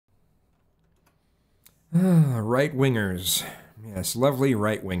Right-wingers. Yes, lovely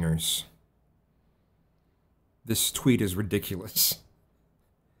right-wingers. This tweet is ridiculous.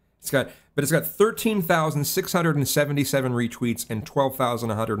 It's got 13,677 retweets and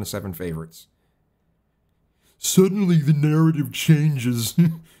 12,107 favorites. Suddenly the narrative changes.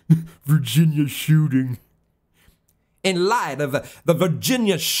 Virginia shooting. In light of the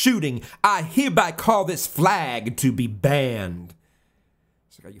Virginia shooting, I hereby call this flag to be banned.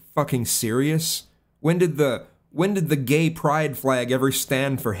 It's like, are you fucking serious? When did the gay pride flag ever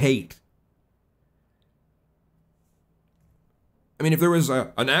stand for hate? I mean, if there was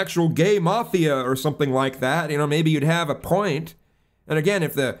an actual gay mafia or something like that, you know, maybe you'd have a point. And again,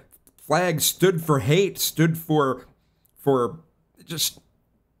 if the flag stood for hate, stood for just,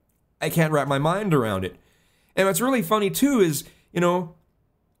 I can't wrap my mind around it. And what's really funny, too, is, you know,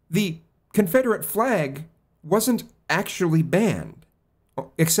 the Confederate flag wasn't actually banned,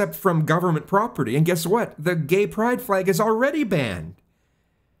 except from government property. And guess what? The gay pride flag is already banned.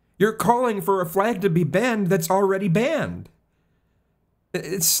 You're calling for a flag to be banned that's already banned.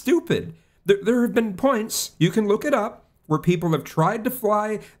 It's stupid. There have been points, you can look it up, where people have tried to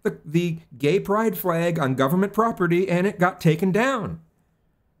fly the gay pride flag on government property and it got taken down.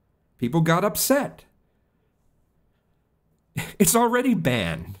 People got upset. It's already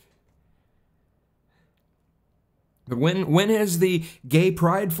banned. But when has the gay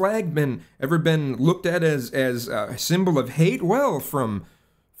pride flag ever been looked at as a symbol of hate? Well, from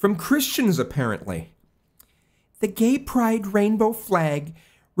Christians, apparently. The gay pride rainbow flag,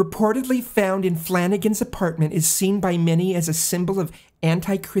 reportedly found in Flanagan's apartment, is seen by many as a symbol of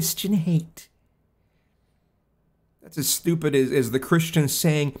anti-Christian hate. That's as stupid as the Christians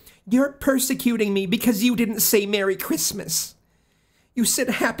saying, "You're persecuting me because you didn't say Merry Christmas. You said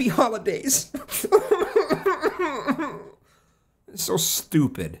Happy Holidays." It's so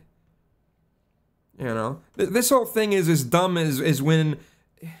stupid. You know? This whole thing is as dumb as when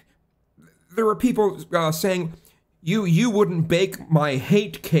there were people saying, You wouldn't bake my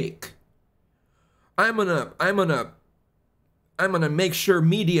hate cake. I'm gonna make sure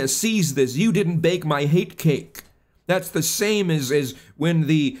media sees this. You didn't bake my hate cake. That's the same as when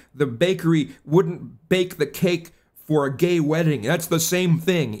the bakery wouldn't bake the cake for a gay wedding. That's the same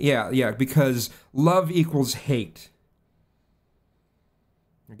thing. Yeah, because love equals hate.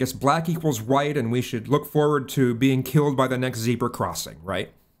 I guess black equals white, and we should look forward to being killed by the next zebra crossing,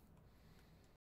 right?